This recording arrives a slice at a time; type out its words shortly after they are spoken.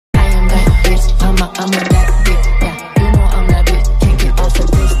I'm a bad bitch, yeah. You know I'm that bitch, can't get off of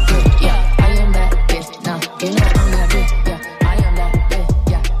this bitch, yeah. I am that bitch, now you know I'm that bitch, yeah. I am that bitch,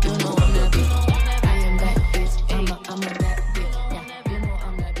 yeah. You know I'm that bitch. I am that bitch, I'm a bad bitch, yeah. You know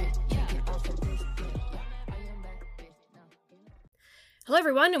I'm that bitch, can't get off of this bitch, yeah. I am that bitch, now you know. Hello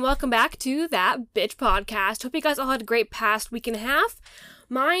everyone and welcome back to That Bitch Podcast. Hope you guys all had a great past week and a half.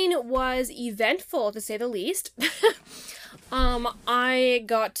 Mine was eventful to say the least. I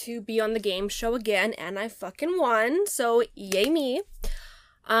got to be on the game show again and I fucking won, so yay me.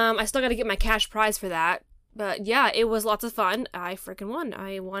 I still gotta get my cash prize for that. But yeah, it was lots of fun. I freaking won.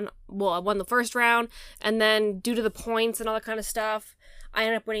 I won the first round, and then due to the points and all that kind of stuff, I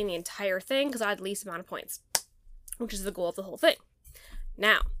ended up winning the entire thing because I had the least amount of points, which is the goal of the whole thing.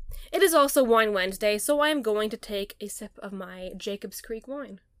 Now, it is also Wine Wednesday, so I am going to take a sip of my Jacob's Creek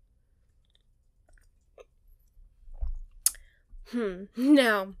wine.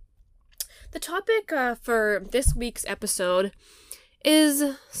 Now, the topic for this week's episode is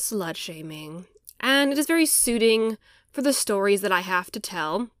slut shaming, and it is very suiting for the stories that I have to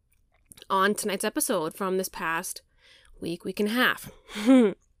tell on tonight's episode from this past week and a half.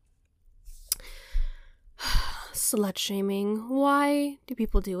 Slut shaming. Why do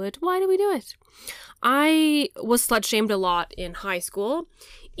people do it? Why do we do it? I was slut shamed a lot in high school,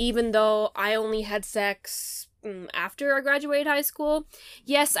 even though I only had sex after I graduated high school.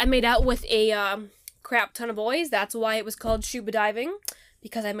 Yes, I made out with a crap ton of boys. That's why it was called scuba diving,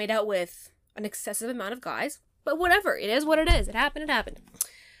 because I made out with an excessive amount of guys. But whatever, it is what it is. It happened.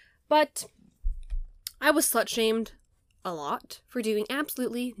 But I was slut shamed a lot for doing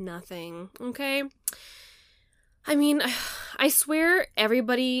absolutely nothing, okay? I mean, I swear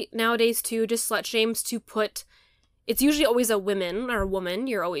everybody nowadays too just slut shames to put, it's usually always a woman or a woman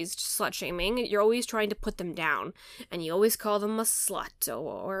you're always slut shaming. You're always trying to put them down, and you always call them a slut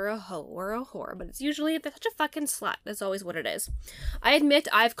or a hoe or a whore, but it's usually, they're such a fucking slut. That's always what it is. I admit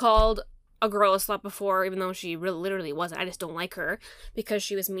I've called a girl a slut before, even though she really literally wasn't. I just don't like her because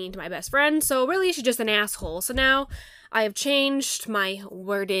she was mean to my best friend, so really she's just an asshole. So now I have changed my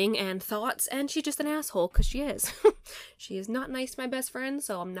wording and thoughts, and she's just an asshole because she is. She is not nice to my best friend,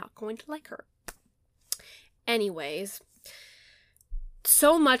 so I'm not going to like her. Anyways,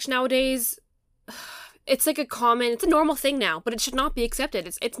 so much nowadays, it's like it's a normal thing now, but it should not be accepted.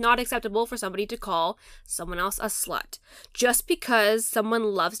 It's not acceptable for somebody to call someone else a slut. Just because someone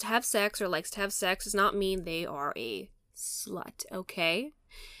loves to have sex or likes to have sex does not mean they are a slut, okay?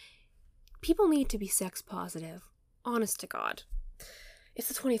 People need to be sex positive. Honest to God. It's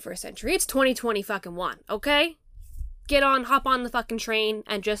the 21st century. It's 2021, okay? Hop on the fucking train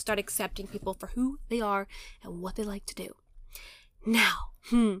and just start accepting people for who they are and what they like to do. Now,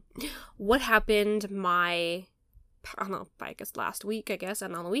 what happened I guess last week,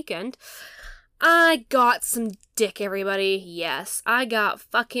 and on the weekend, I got some dick, everybody. Yes, I got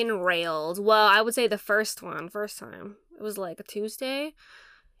fucking railed. Well, I would say the first time. It was like a Tuesday.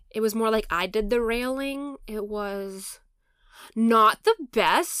 It was more like I did the railing. It was not the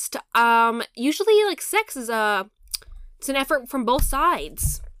best. Usually, like, sex is it's an effort from both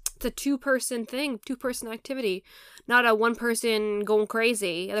sides. It's a two-person thing, two-person activity, not a one person going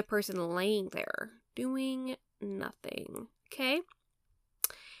crazy, the other person laying there doing nothing. Okay?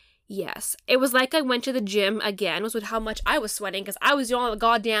 Yes, it was like I went to the gym again, was with how much I was sweating because I was doing all the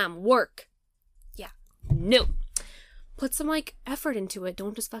goddamn work. Yeah, no. Put some, like, effort into it.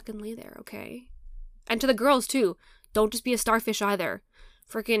 Don't just fucking lay there, okay? And to the girls, too. Don't just be a starfish either.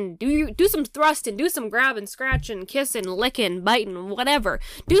 Freaking do some thrusting, do some grabbing, scratching, kissing, licking, biting, whatever.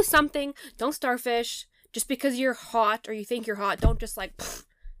 Do something. Don't starfish. Just because you're hot or you think you're hot, don't just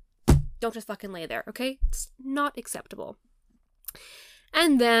don't just fucking lay there, okay? It's not acceptable.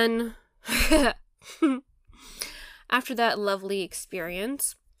 And then, after that lovely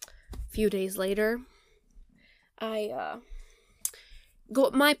experience, a few days later, I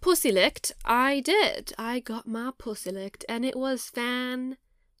got my pussy licked. I did. I got my pussy licked, and it was fantastic.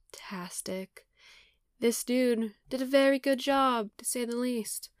 This dude did a very good job, to say the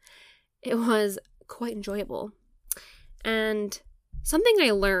least. It was quite enjoyable. And something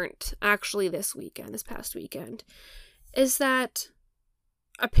I learned, actually, this past weekend, is that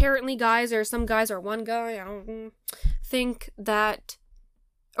apparently some guys or one guy, I don't know, think that,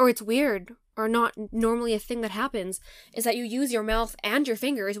 or it's weird, or not normally a thing that happens, is that you use your mouth and your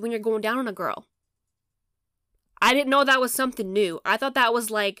fingers when you're going down on a girl. I didn't know that was something new. I thought that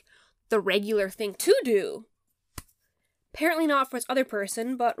was like the regular thing to do. Apparently not for this other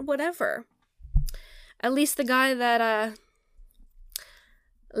person, but whatever. At least the guy that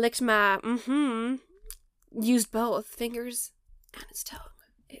licked my used both fingers and his tongue.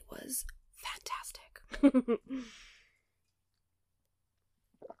 It was fantastic.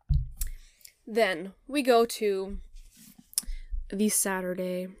 Then we go to the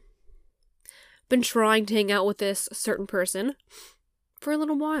Saturday. Been trying to hang out with this certain person for a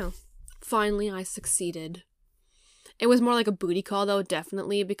little while. Finally, I succeeded. It was more like a booty call, though,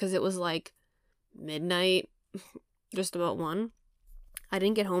 definitely, because it was like midnight, just about 1. I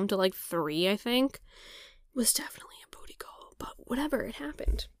didn't get home till like 3, I think. It was definitely a booty call, but whatever, it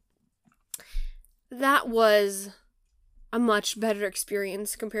happened. That was a much better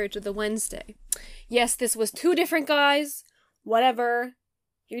experience compared to the Wednesday. Yes, this was 2 different guys, whatever.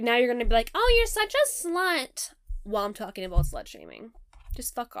 Now you're gonna be like, oh, you're such a slut, while I'm talking about slut shaming.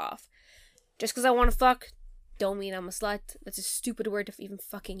 Just fuck off. Just because I want to fuck, don't mean I'm a slut. That's a stupid word to even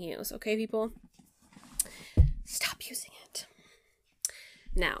fucking use, okay, people? Stop using it.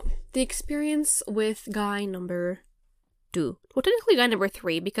 Now, the experience with guy number 2. Well, technically guy number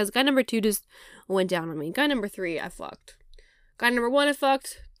 3, because guy number 2 just went down on me. Guy number 3, I fucked. Guy number 1, I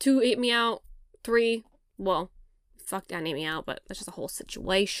fucked. 2 ate me out. 3, well, fucked and ate me out, but that's just a whole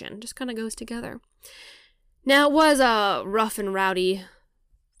situation. Just kind of goes together. Now, it was a rough and rowdy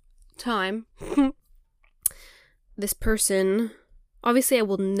time. This person, obviously I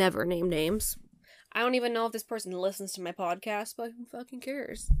will never name names. I don't even know if this person listens to my podcast, but who fucking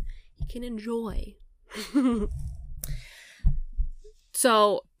cares? He can enjoy.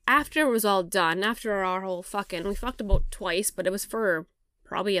 So, after it was all done, after our whole fucking, we fucked about twice, but it was for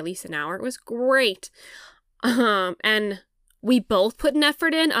probably at least an hour. It was great. And we both put an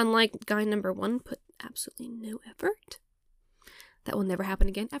effort in, unlike guy number 1 put absolutely no effort. That will never happen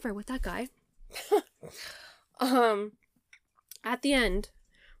again, ever, with that guy. At the end,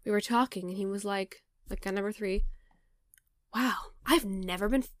 we were talking, and he was like guy number 3, wow, I've never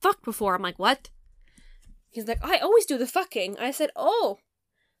been fucked before. I'm like, what? He's like, I always do the fucking. I said, oh,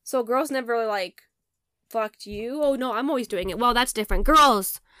 so girls never, like, fucked you? Oh, no, I'm always doing it. Well, that's different.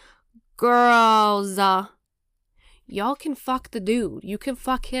 Girls, y'all can fuck the dude. You can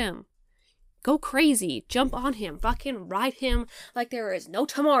fuck him. Go crazy. Jump on him. Fucking ride him like there is no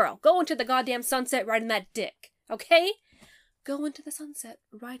tomorrow. Go into the goddamn sunset riding that dick. Okay? Go into the sunset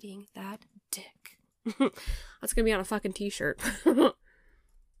riding that dick. That's gonna be on a fucking t-shirt.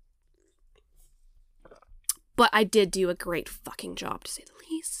 But I did do a great fucking job, to say the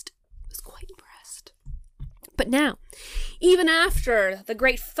least. I was quite impressed. But now, even after the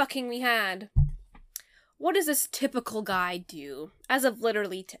great fucking we had, what does this typical guy do as of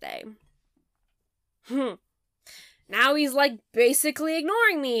literally today? Now he's like basically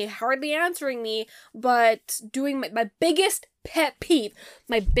ignoring me, hardly answering me, but doing my biggest pet peeve.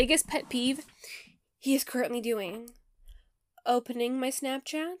 My biggest pet peeve he is currently doing. Opening my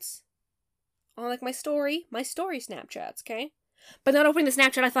Snapchats. On like my story Snapchats, okay? But not opening the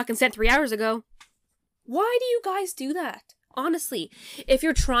Snapchat I fucking sent 3 hours ago. Why do you guys do that? Honestly, if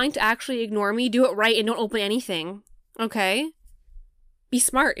you're trying to actually ignore me, do it right and don't open anything, okay? Be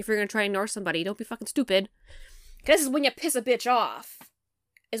smart if you're gonna try and ignore somebody. Don't be fucking stupid. This is when you piss a bitch off.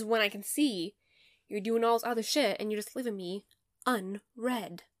 Is when I can see you're doing all this other shit and you're just leaving me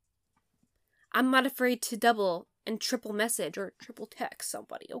unread. I'm not afraid to double and triple message or triple text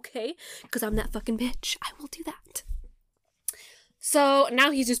somebody, okay? Because I'm that fucking bitch. I will do that. So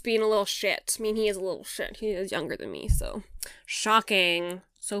now he's just being a little shit. I mean, he is a little shit. He is younger than me, so shocking.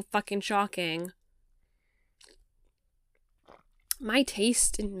 So fucking shocking. My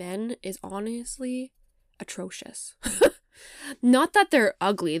taste in men is honestly atrocious. Not that they're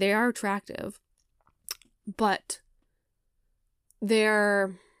ugly, they are attractive. But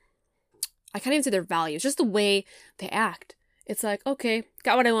I can't even say their values, just the way they act. It's like, okay,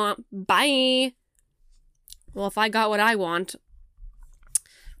 got what I want, bye. Well, if I got what I want,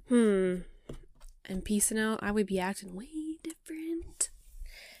 and peacing out, I would be acting way different.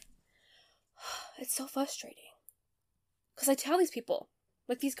 It's so frustrating. Because I tell these people,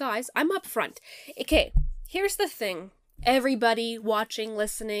 like these guys, I'm upfront. Okay, here's the thing. Everybody watching,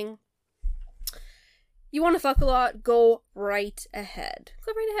 listening, you want to fuck a lot, go right ahead.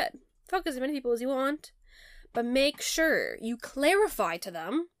 Go right ahead. Fuck as many people as you want. But make sure you clarify to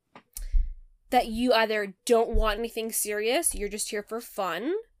them that you either don't want anything serious, you're just here for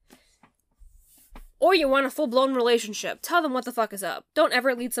fun, or you want a full-blown relationship. Tell them what the fuck is up. Don't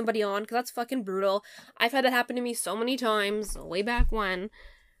ever lead somebody on, because that's fucking brutal. I've had that happen to me so many times, way back when.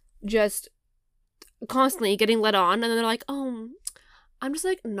 Just constantly getting led on, and then they're like, oh, I'm just,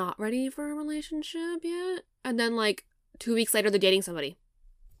 like, not ready for a relationship yet. And then, like, 2 weeks later, they're dating somebody.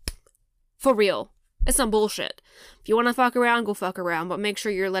 For real. It's some bullshit. If you want to fuck around, go fuck around, but make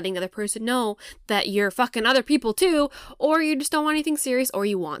sure you're letting the other person know that you're fucking other people too, or you just don't want anything serious, or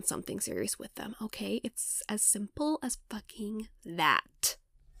you want something serious with them, okay? It's as simple as fucking that.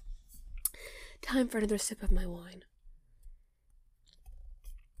 Time for another sip of my wine.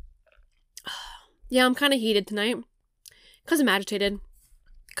 Yeah, I'm kind of heated tonight, because I'm agitated,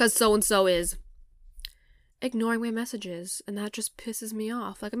 because so-and-so is ignoring my messages, and that just pisses me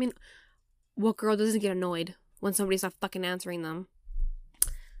off. Like, I mean, what girl doesn't get annoyed when somebody's not fucking answering them?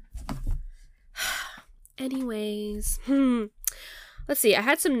 Anyways, let's see. I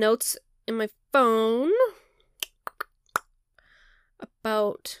had some notes in my phone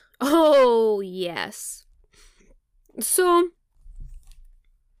about... Oh, yes. So,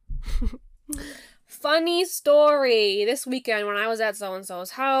 funny story. This weekend when I was at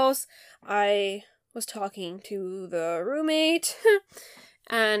so-and-so's house, I was talking to the roommate...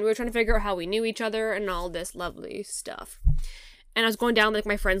 And we were trying to figure out how we knew each other and all this lovely stuff. And I was going down, like,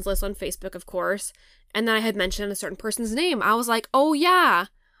 my friends list on Facebook, of course. And then I had mentioned a certain person's name. I was like, oh, yeah.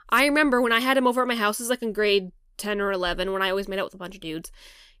 I remember when I had him over at my house. This was, like, in grade 10 or 11, when I always made out with a bunch of dudes.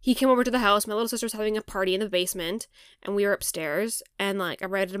 He came over to the house. My little sister was having a party in the basement. And we were upstairs. And, like, I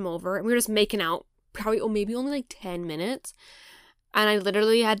invited him over. And we were just making out. Probably, maybe only, like, 10 minutes. And I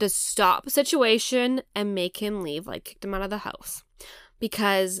literally had to stop the situation and make him leave. Like, kicked him out of the house.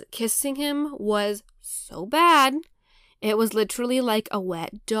 Because kissing him was so bad. It was literally like a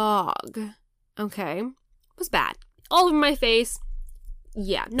wet dog. Okay? It was bad. All over my face.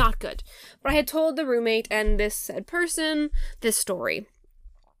 Yeah, not good. But I had told the roommate and this said person this story.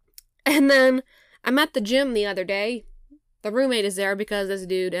 And then I'm at the gym the other day. The roommate is there because this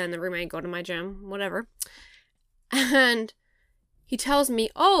dude and the roommate go to my gym. Whatever. And he tells me,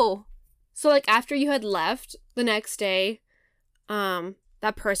 oh, so like after you had left the next day...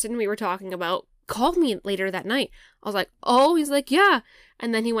 that person we were talking about called me later that night. I was like, oh, he's like, yeah.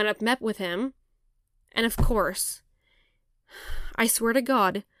 And then he went up, met with him. And of course, I swear to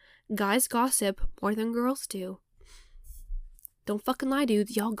God, guys gossip more than girls do. Don't fucking lie,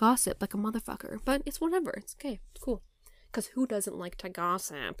 dudes. Y'all gossip like a motherfucker. But it's whatever. It's okay. It's cool. Because who doesn't like to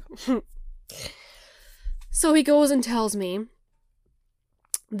gossip? So he goes and tells me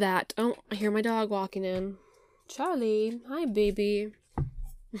that, oh, I hear my dog walking in. Charlie, hi baby.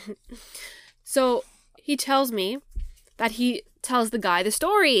 So he tells me that he tells the guy the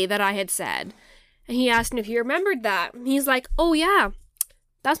story that I had said. And he asked him if he remembered that. And he's like, oh yeah,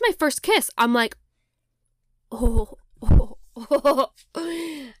 that's my first kiss. I'm like, oh.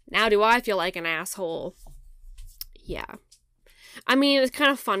 Now do I feel like an asshole? Yeah. I mean, it's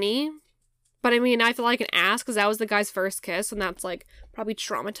kind of funny. But I mean, I feel like an ass because that was the guy's first kiss. And that's like probably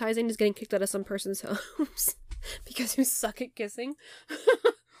traumatizing, just getting kicked out of some person's house. Because you suck at kissing.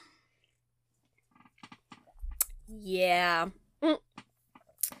 Yeah.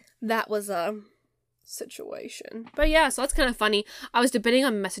 That was a situation. But yeah, so that's kind of funny. I was debating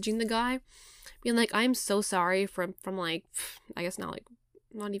on messaging the guy. Being like, I'm so sorry from like, I guess now like,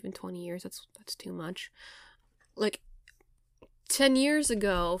 not even 20 years. That's too much. Like, 10 years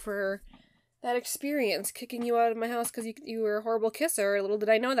ago for that experience. Kicking you out of my house because you were a horrible kisser. Little did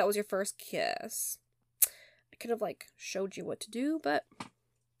I know that was your first kiss. Could have like showed you what to do, but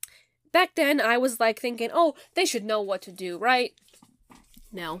back then I was like thinking, oh, they should know what to do, right?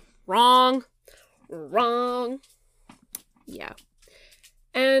 No. Wrong. Yeah.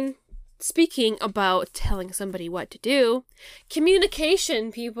 And speaking about telling somebody what to do,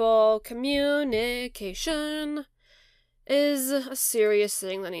 communication, people. Communication is a serious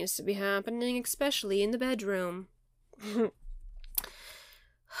thing that needs to be happening, especially in the bedroom.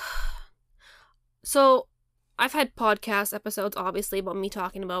 So I've had podcast episodes, obviously, about me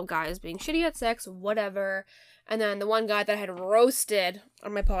talking about guys being shitty at sex, whatever. And then the one guy that I had roasted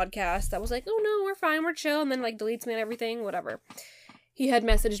on my podcast that was like, oh no, we're fine, we're chill, and then like deletes me and everything, whatever. He had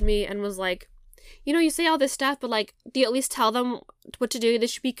messaged me and was like, you know, you say all this stuff, but like, do you at least tell them what to do? They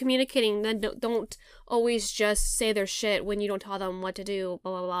should be communicating. Then don't always just say their shit when you don't tell them what to do,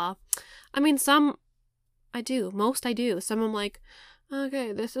 blah, blah, blah. I mean, some I do. Most I do. Some I'm like,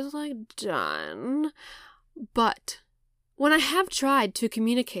 okay, this is like done. But when I have tried to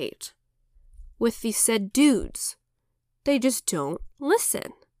communicate with these said dudes, they just don't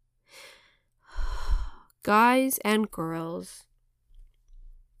listen. Guys and girls,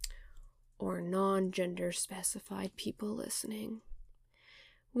 or non-gender specified people listening,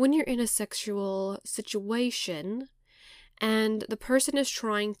 when you're in a sexual situation and the person is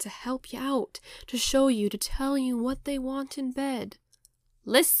trying to help you out, to show you, to tell you what they want in bed,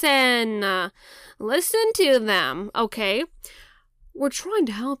 listen to them, okay? We're trying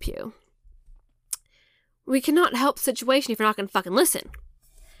to help you. We cannot help the situation if you're not going to fucking listen.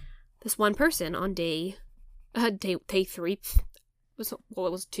 This one person on day 3, it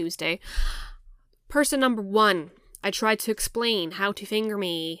was Tuesday. Person number 1, I tried to explain how to finger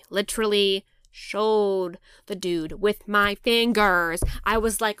me. Literally showed the dude with my fingers. I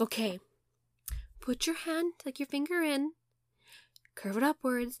was like, okay, put your hand, like your finger in, curve it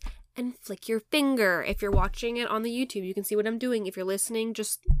upwards, and flick your finger. If you're watching it on the YouTube, you can see what I'm doing. If you're listening,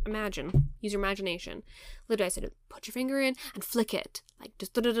 just imagine. Use your imagination. Literally, I said, put your finger in and flick it. Like,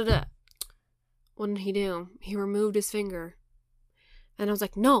 just da-da-da-da. What did he do? He removed his finger. And I was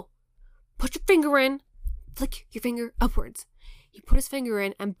like, no, put your finger in, flick your finger upwards. He put his finger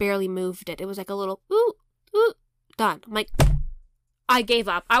in and barely moved it. It was like a little, ooh, ooh, done. I'm like, I gave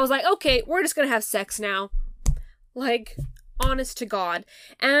up. I was like, okay, we're just gonna have sex now. Like, honest to God.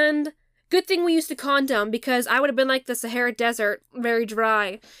 And good thing we used a condom, because I would have been like the Sahara Desert, very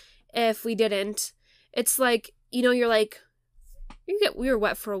dry, if we didn't. It's like, you know, you're like, we were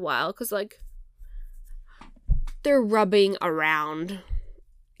wet for a while, because like, they're rubbing around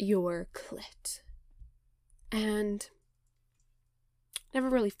your clit. And never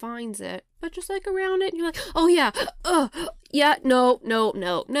really finds it, but just like around it, and you're like, oh yeah, yeah, no. You're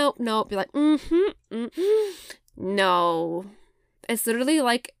like, no. It's literally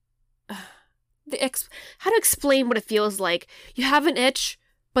like, how to explain what it feels like. You have an itch,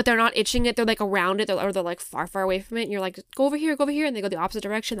 but they're not itching it. They're like around it, or they're like far away from it. And you're like, go over here, and they go the opposite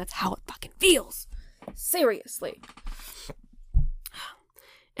direction. That's how it fucking feels. Seriously.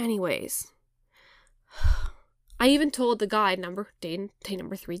 Anyways, I even told the guy day number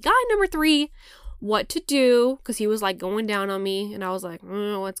 3, what to do, because he was like going down on me, and I was like,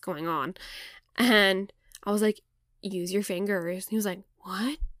 what's going on? And I was like, use your fingers. He was like,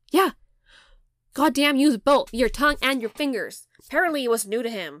 what? Yeah. Goddamn, use both your tongue and your fingers. Apparently it was new to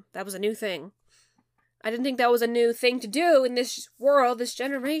him. That was a new thing. I didn't think that was a new thing to do in this world, this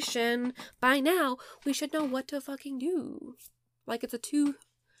generation. By now, we should know what to fucking do. Like, it's a two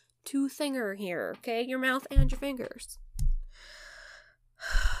thinger here, okay? Your mouth and your fingers.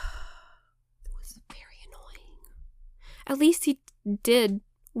 It was very annoying. At least he did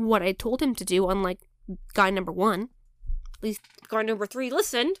what I told him to do, unlike guy number 1. At least guy number 3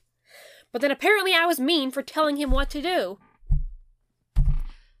 listened. But then apparently I was mean for telling him what to do.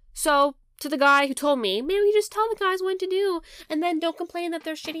 So, to the guy who told me, maybe you just tell the guys what to do, and then don't complain that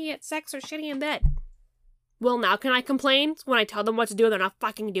they're shitty at sex or shitty in bed. Well, now can I complain when I tell them what to do and they're not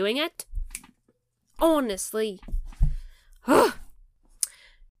fucking doing it? Honestly.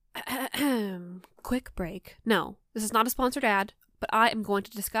 Quick break. No, this is not a sponsored ad, but I am going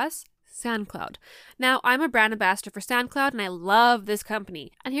to discuss SoundCloud. Now, I'm a brand ambassador for SoundCloud, and I love this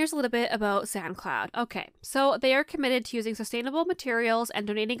company. And here's a little bit about SoundCloud. Okay, so they are committed to using sustainable materials and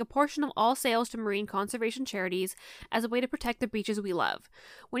donating a portion of all sales to marine conservation charities as a way to protect the beaches we love.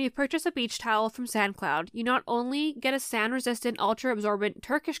 When you purchase a beach towel from SoundCloud, you not only get a sand-resistant, ultra-absorbent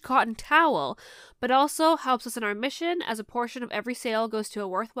Turkish cotton towel, but also helps us in our mission, as a portion of every sale goes to a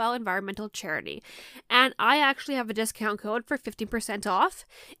worthwhile environmental charity. And I actually have a discount code for 15% off.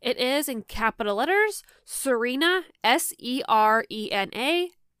 It is in capital letters, Serena, SERENA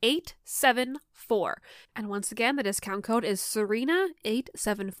 874. And once again, the discount code is Serena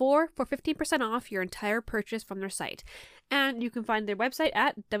 874 for 15% off your entire purchase from their site. And you can find their website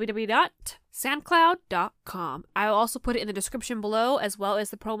at www.soundcloud.com. I will also put it in the description below, as well as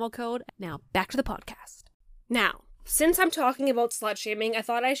the promo code. Now, back to the podcast. Now, since I'm talking about slut shaming, I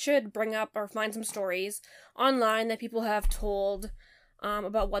thought I should bring up or find some stories online that people have told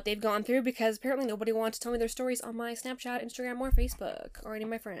about what they've gone through, because apparently nobody wants to tell me their stories on my Snapchat, Instagram, or Facebook, or any of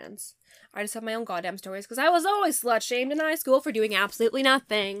my friends. I just have my own goddamn stories, because I was always slut-shamed in high school for doing absolutely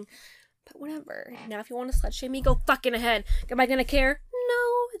nothing. But whatever. Now, if you want to slut-shame me, go fucking ahead. Am I gonna care?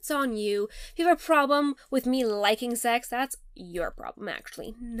 No, it's on you. If you have a problem with me liking sex, that's your problem,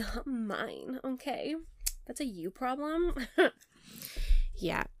 actually. Not mine, okay? That's a you problem.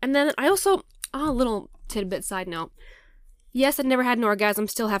 Yeah. And then I also, a little tidbit side note. Yes, I've never had an orgasm,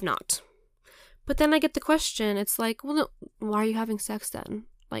 still have not. But then I get the question, it's like, well, no, why are you having sex then?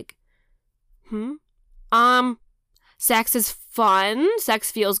 Like, sex is fun.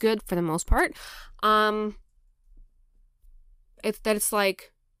 Sex feels good for the most part. It's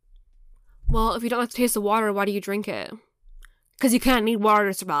like, well, if you don't like to taste the water, why do you drink it? Because you can't need water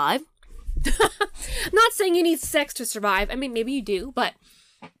to survive. I'm not saying you need sex to survive. I mean, maybe you do, but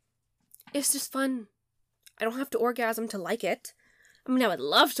it's just fun. I don't have to orgasm to like it. I mean, I would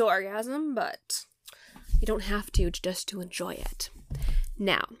love to orgasm, but you don't have to just to enjoy it.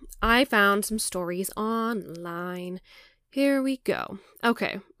 Now, I found some stories online, Here we go.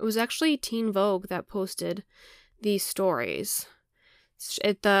 Okay, it was actually Teen Vogue that posted these stories.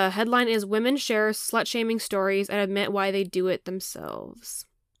 The headline is Women Share Slut-Shaming Stories and Admit Why They Do It Themselves.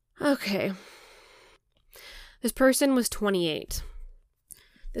 Okay. This person was 28.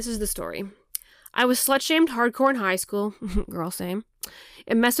 This is the story. I was slut-shamed hardcore in high school. Girl, same.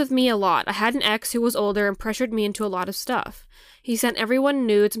 It messed with me a lot. I had an ex who was older and pressured me into a lot of stuff. He sent everyone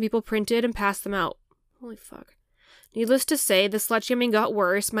nudes and people printed and passed them out. Holy fuck. Needless to say, the slut-shaming got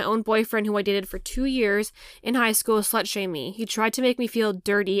worse. My own boyfriend, who I dated for 2 years in high school, slut-shamed me. He tried to make me feel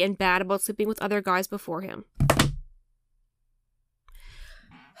dirty and bad about sleeping with other guys before him.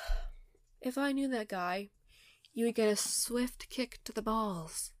 If I knew that guy, you would get a swift kick to the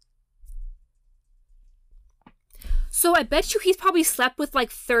balls. So I bet you he's probably slept with like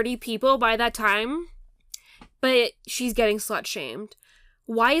 30 people by that time, but she's getting slut-shamed.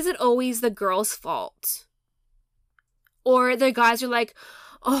 Why is it always the girl's fault? Or the guys are like,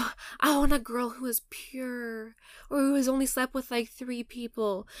 oh, I want a girl who is pure, or who has only slept with like 3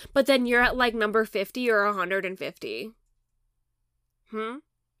 people. But then you're at like number 50 or 150.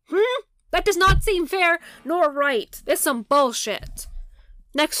 That does not seem fair nor right. This is some bullshit.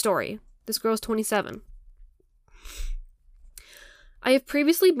 Next story. This girl's 27. I have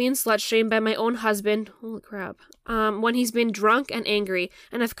previously been slut-shamed by my own husband, holy crap, when he's been drunk and angry,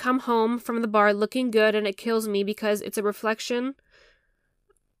 and I've come home from the bar looking good, and it kills me because it's a reflection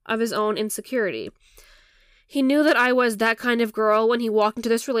of his own insecurity. He knew that I was that kind of girl when he walked into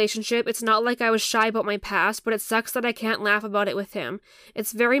this relationship. It's not like I was shy about my past, but it sucks that I can't laugh about it with him.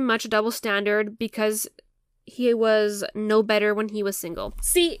 It's very much a double standard because he was no better when he was single.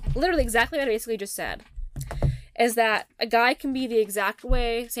 See, literally exactly what I basically just said. Is that a guy can be the exact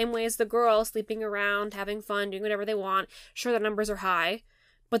way, same way as the girl, sleeping around, having fun, doing whatever they want. Sure, the numbers are high.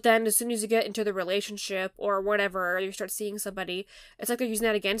 But then as soon as you get into the relationship or whatever, you start seeing somebody, it's like they're using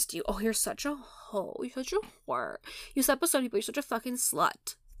that against you. Oh, you're such a hoe. You're such a whore. You slept with some people. You're such a fucking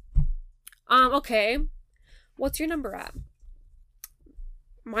slut. Okay. What's your number at?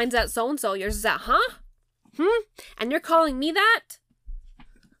 Mine's at so-and-so. Yours is at, huh? And you're calling me that?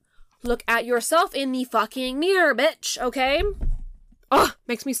 Look at yourself in the fucking mirror, bitch, okay? Ugh,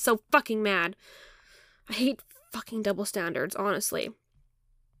 makes me so fucking mad. I hate fucking double standards, honestly.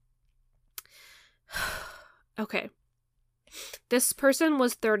 Okay. This person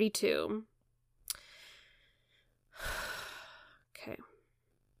was 32. Okay.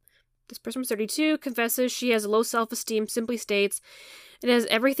 This person was 32, confesses she has low self-esteem, simply states, it has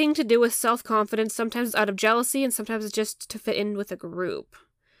everything to do with self-confidence, sometimes it's out of jealousy, and sometimes it's just to fit in with a group.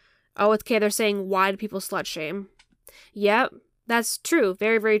 Oh, okay, they're saying, why do people slut shame? Yep, that's true.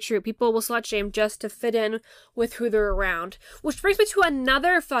 Very, very true. People will slut shame just to fit in with who they're around. Which brings me to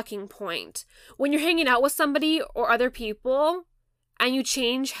another fucking point. When you're hanging out with somebody or other people, and you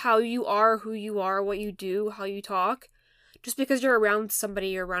change how you are, who you are, what you do, how you talk, just because you're around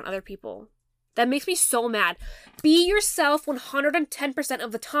somebody or around other people. That makes me so mad. Be yourself 110%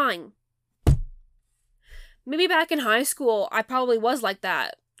 of the time. Maybe back in high school, I probably was like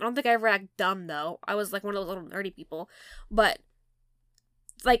that. I don't think I ever act dumb, though. I was like one of those little nerdy people. But,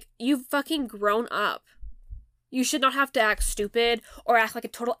 like, you've fucking grown up. You should not have to act stupid or act like a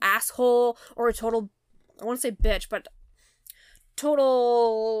total asshole or a total, I want to say bitch, but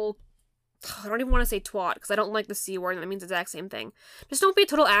total, I don't even want to say twat because I don't like the C word and that means the exact same thing. Just don't be a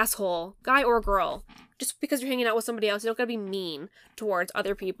total asshole, guy or girl. Just because you're hanging out with somebody else, you don't gotta be mean towards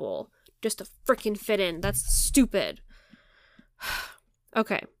other people just to freaking fit in. That's stupid.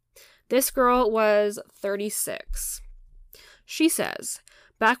 Okay, this girl was 36. She says,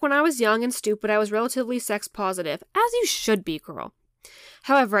 back when I was young and stupid, I was relatively sex positive, as you should be, girl.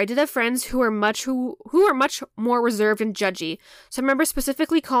 However, I did have friends who are much more reserved and judgy. So I remember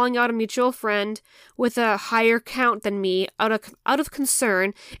specifically calling out a mutual friend with a higher count than me out of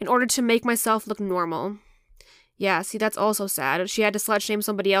concern in order to make myself look normal. Yeah, see, that's also sad. She had to slut shame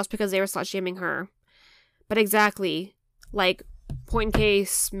somebody else because they were slut shaming her. But exactly, like, point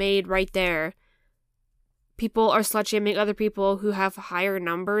case made right there. People are slut shaming other people who have higher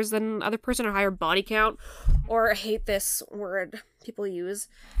numbers than other person or higher body count. Or I hate this word people use.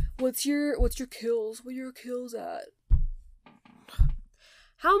 What's your kills? What are your kills at?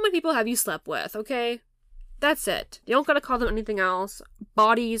 How many people have you slept with, okay? That's it. You don't gotta call them anything else.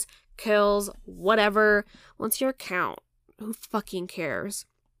 Bodies, kills, whatever. What's your count? Who fucking cares?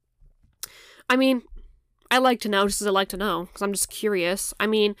 I mean, I like to know just as I like to know, because I'm just curious. I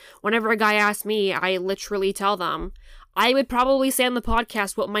mean, whenever a guy asks me, I literally tell them. I would probably say on the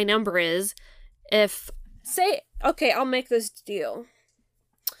podcast what my number is if, say, okay, I'll make this deal.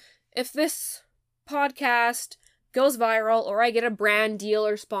 If this podcast goes viral or I get a brand deal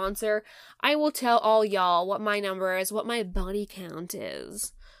or sponsor, I will tell all y'all what my number is, what my body count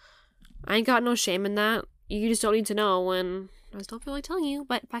is. I ain't got no shame in that. You just don't need to know, and I just don't feel like telling you.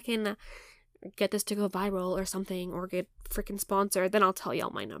 But if I can get this to go viral or something, or get freaking sponsored, then I'll tell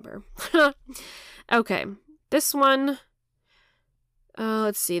y'all my number. Okay, this one,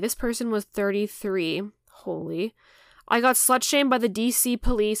 let's see, this person was 33. Holy. I got slut-shamed by the DC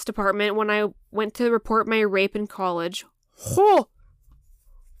Police Department when I went to report my rape in college. Oh!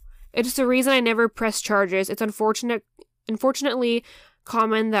 It's the reason I never pressed charges. It's unfortunately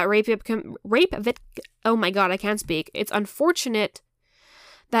common that oh my god, I can't speak. It's unfortunate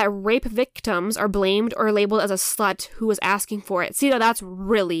that rape victims are blamed or labeled as a slut who was asking for it. See, that's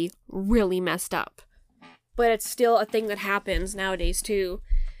really, really messed up. But it's still a thing that happens nowadays too.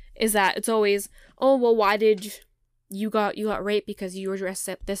 Is that it's always, oh well, why did you got raped because you were dressed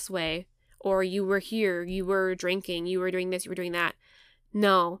up this way, or you were here, you were drinking, you were doing this, you were doing that.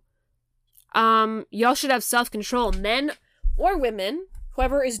 No. Y'all should have self-control. Men or women,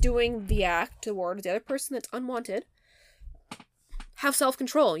 whoever is doing the act towards the other person that's unwanted, have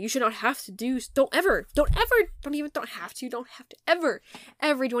self-control. You should not have to don't have to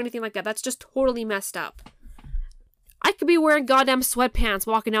ever do anything like that. That's just totally messed up. I could be wearing goddamn sweatpants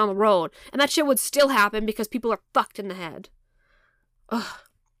walking down the road, and that shit would still happen because people are fucked in the head. Ugh.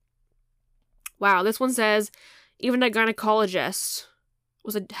 Wow, this one says, even a gynecologist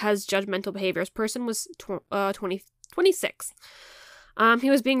has judgmental behavior. This person was 26. He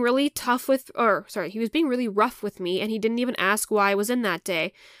was being really he was being really rough with me, and he didn't even ask why I was in that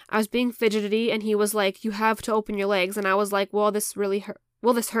day. I was being fidgety, and he was like, you have to open your legs, and I was like, well, this really hurt.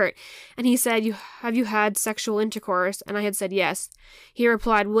 Will this hurt? And he said, have you had sexual intercourse? And I had said yes. He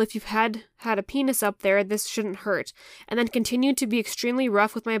replied, well, if you've had a penis up there, this shouldn't hurt. And then continued to be extremely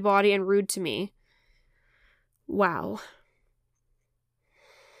rough with my body and rude to me. Wow.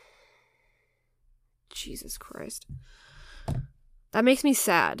 Jesus Christ. That makes me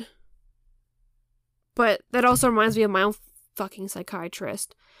sad. But that also reminds me of my own fucking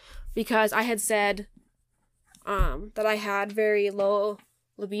psychiatrist. Because I had said that I had very low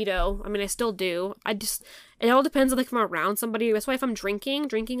libido. I mean, I still do. It all depends on, like, if I'm around somebody. That's why if I'm drinking,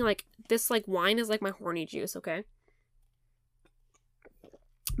 like, this, like, wine is, like, my horny juice, okay?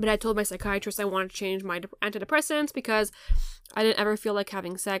 But I told my psychiatrist I wanted to change my antidepressants because I didn't ever feel like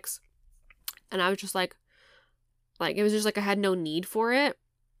having sex. And I was just, like, it was just, like, I had no need for it.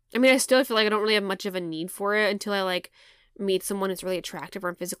 I mean, I still feel like I don't really have much of a need for it until I, like, meet someone who's really attractive or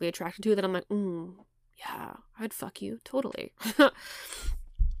I'm physically attracted to. Then I'm like, yeah, I'd fuck you, totally.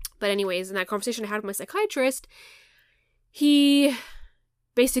 But anyways, in that conversation I had with my psychiatrist, he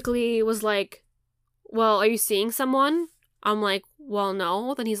basically was like, well, are you seeing someone? I'm like, well,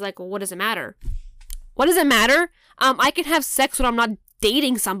 no. Then he's like, well, what does it matter? What does it matter? I can have sex when I'm not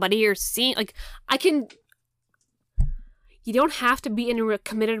dating somebody or seeing, like, you don't have to be in a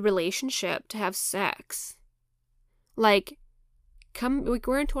committed relationship to have sex. Like,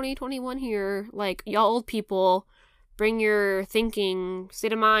 we're in 2021 here. Like, y'all old people, bring your thinking,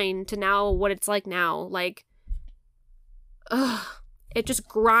 state of mind to now what it's like now. Like, it just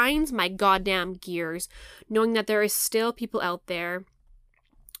grinds my goddamn gears knowing that there is still people out there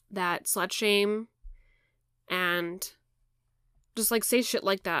that slut shame and just, like, say shit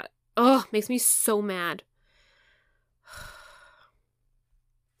like that. Makes me so mad.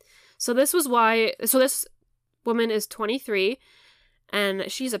 So this woman is 23,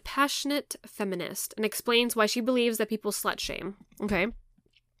 and she's a passionate feminist and explains why she believes that people slut shame. Okay?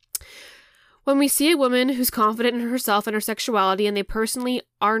 When we see a woman who's confident in herself and her sexuality and they personally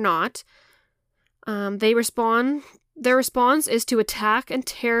are not, their response is to attack and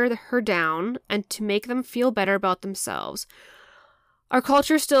tear her down and to make them feel better about themselves. Our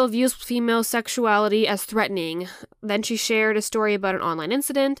culture still views female sexuality as threatening. Then she shared a story about an online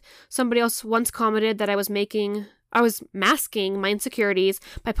incident. Somebody else once commented that I was masking my insecurities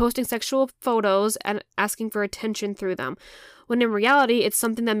by posting sexual photos and asking for attention through them, when in reality, it's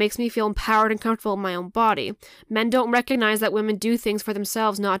something that makes me feel empowered and comfortable in my own body. Men don't recognize that women do things for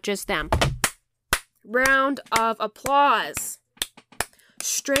themselves, not just them. Round of applause.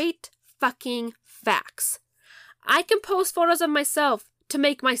 Straight fucking facts. I can post photos of myself to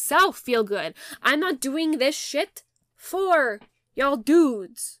make myself feel good. I'm not doing this shit for y'all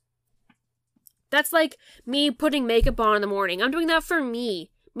dudes. That's like me putting makeup on in the morning. I'm doing that for me.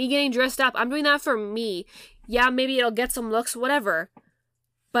 Me getting dressed up. I'm doing that for me. Yeah, maybe it'll get some looks, whatever.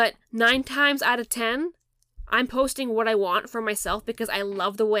 But 9 times out of 10, I'm posting what I want for myself because I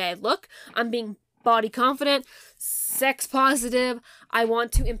love the way I look. I'm being body confident, sex positive. I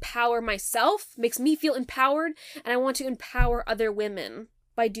want to empower myself, makes me feel empowered, and I want to empower other women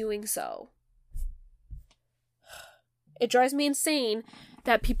by doing so. It drives me insane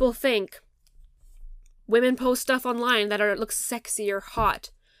that people think women post stuff online that looks sexy or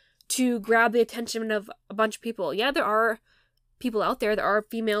hot to grab the attention of a bunch of people. Yeah, there are people out there, there are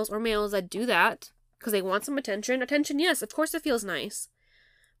females or males that do that because they want some attention. Attention, yes, of course it feels nice.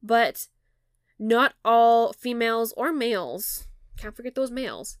 But not all females or males, can't forget those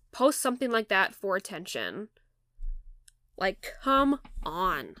males, post something like that for attention. Like, come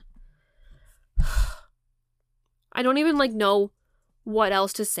on. I don't even, know what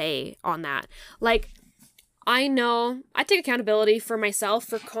else to say on that. I know, I take accountability for myself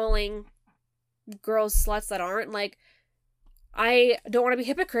for calling girls sluts that aren't. I don't want to be a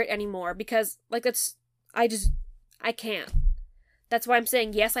hypocrite anymore because, I can't. That's why I'm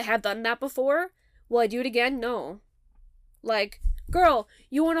saying, yes, I have done that before. Will I do it again? No. Girl,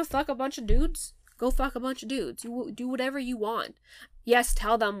 you want to fuck a bunch of dudes? Go fuck a bunch of dudes. You do whatever you want. Yes,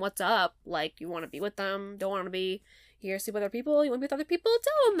 tell them what's up. You want to be with them, don't want to be here, sleep with other people, you want to be with other people,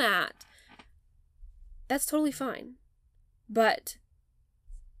 tell them that. That's totally fine. But,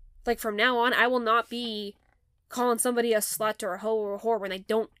 from now on, I will not be calling somebody a slut or a hoe or a whore when they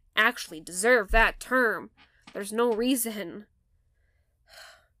don't actually deserve that term. There's no reason.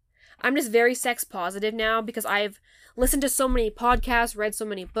 I'm just very sex positive now because I've listened to so many podcasts, read so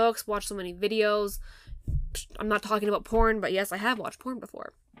many books, watched so many videos. I'm not talking about porn, but yes, I have watched porn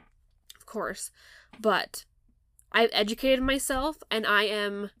before. Of course. But I've educated myself and I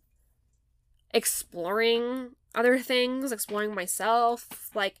am exploring other things, exploring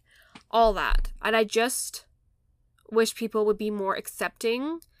myself, all that. And I just wish people would be more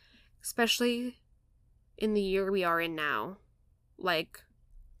accepting, especially in the year we are in now.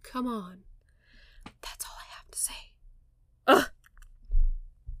 Come on. That's all I have to say. Ugh.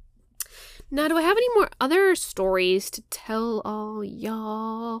 Now, do I have any more other stories to tell all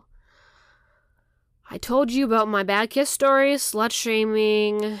y'all? I told you about my bad kiss stories, slut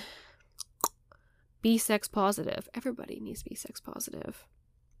shaming. Be sex positive. Everybody needs to be sex positive.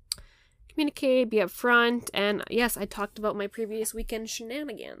 Communicate, be upfront, and yes, I talked about my previous weekend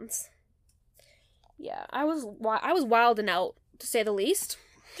shenanigans. Yeah, I was wilding out, to say the least.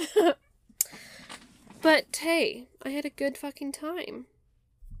 But hey, I had a good fucking time.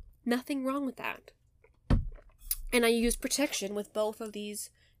 Nothing wrong with that. And I used protection with both of these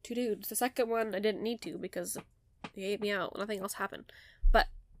two dudes. The second one I didn't need to because they ate me out. Nothing else happened. But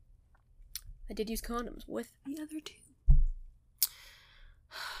I did use condoms with the other two.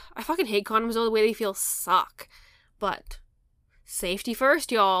 I fucking hate condoms though, the way they feel suck. But safety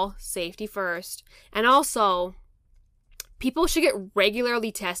first, y'all. Safety first. And also, people should get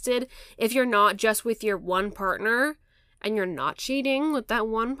regularly tested if you're not just with your one partner and you're not cheating with that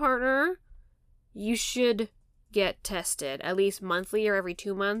one partner. You should get tested at least monthly or every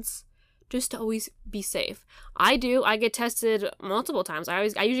 2 months just to always be safe. I get tested multiple times. I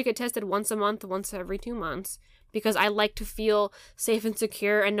usually get tested once a month, once every 2 months because I like to feel safe and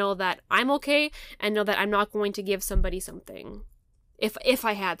secure and know that I'm okay and know that I'm not going to give somebody something if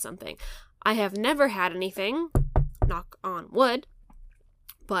I had something. I have never had anything. Knock on wood,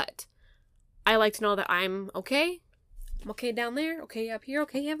 but I like to know that I'm okay. I'm okay down there, okay up here,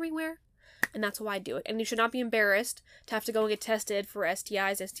 okay everywhere, and that's why I do it. And you should not be embarrassed to have to go and get tested for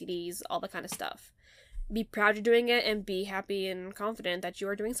STIs, STDs, all that kind of stuff. Be proud you're doing it and be happy and confident that you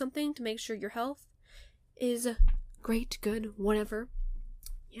are doing something to make sure your health is great, good, whatever.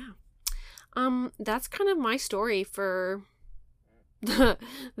 Yeah. That's kind of my story for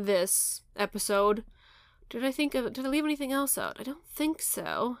this episode. Did I leave anything else out? I don't think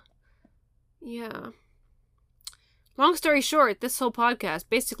so. Yeah. Long story short, this whole podcast,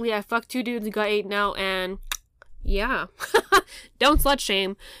 basically I fucked 2 dudes and got 8 now, and yeah. Don't slut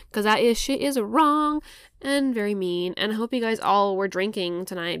shame, because shit is wrong and very mean. And I hope you guys all were drinking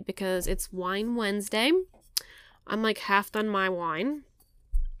tonight, because it's Wine Wednesday. I'm half done my wine.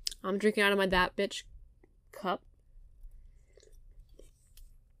 I'm drinking out of my That Bitch cup.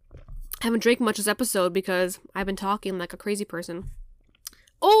 I haven't drank much this episode because I've been talking like a crazy person.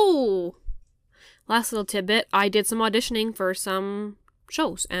 Oh! Last little tidbit, I did some auditioning for some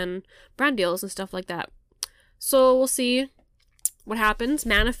shows and brand deals and stuff like that. So we'll see what happens.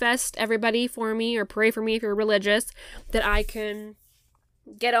 Manifest everybody for me, or pray for me if you're religious, that I can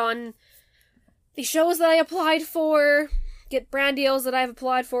get on the shows that I applied for, get brand deals that I've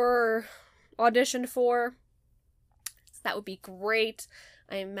applied for or auditioned for. So that would be great.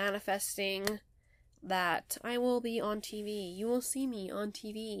 I am manifesting that I will be on TV. You will see me on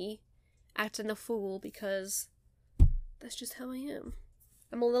TV acting a fool because that's just how I am.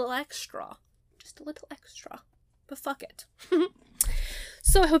 I'm a little extra. Just a little extra. But fuck it.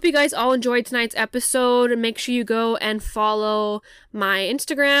 So I hope you guys all enjoyed tonight's episode. Make sure you go and follow my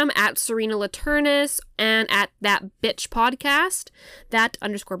Instagram at Serena Laternus and at That Bitch Podcast.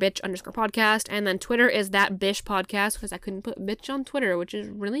 That_bitch_podcast. And then Twitter is That Bish Podcast because I couldn't put bitch on Twitter, which is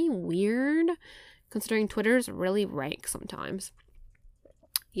really weird considering Twitter is really rank sometimes.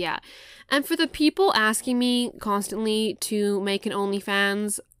 Yeah. And for the people asking me constantly to make an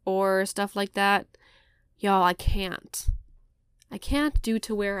OnlyFans or stuff like that, y'all, I can't due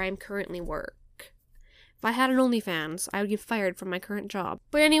to where I'm currently work. If I had an OnlyFans, I would get fired from my current job.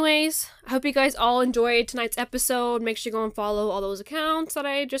 But anyways, I hope you guys all enjoyed tonight's episode. Make sure you go and follow all those accounts that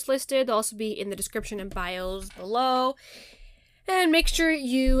I just listed. They'll also be in the description and bios below. And make sure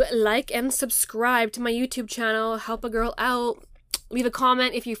you like and subscribe to my YouTube channel. Help a girl out. Leave a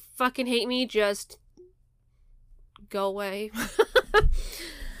comment if you fucking hate me. Just go away.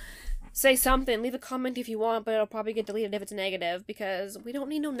 Say something. Leave a comment if you want, but it'll probably get deleted if it's negative because we don't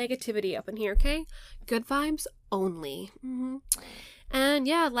need no negativity up in here, okay? Good vibes only. And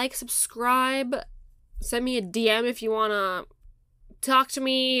yeah, like, subscribe. Send me a DM if you want to talk to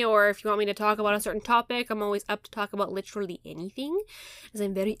me or if you want me to talk about a certain topic. I'm always up to talk about literally anything as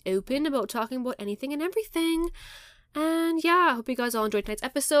I'm very open about talking about anything and everything. And yeah, I hope you guys all enjoyed tonight's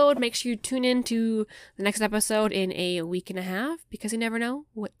episode. Make sure you tune in to the next episode in a week and a half because you never know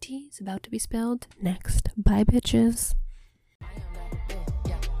what tea is about to be spilled next. Bye, bitches.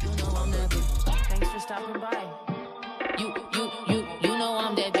 Thanks for stopping by.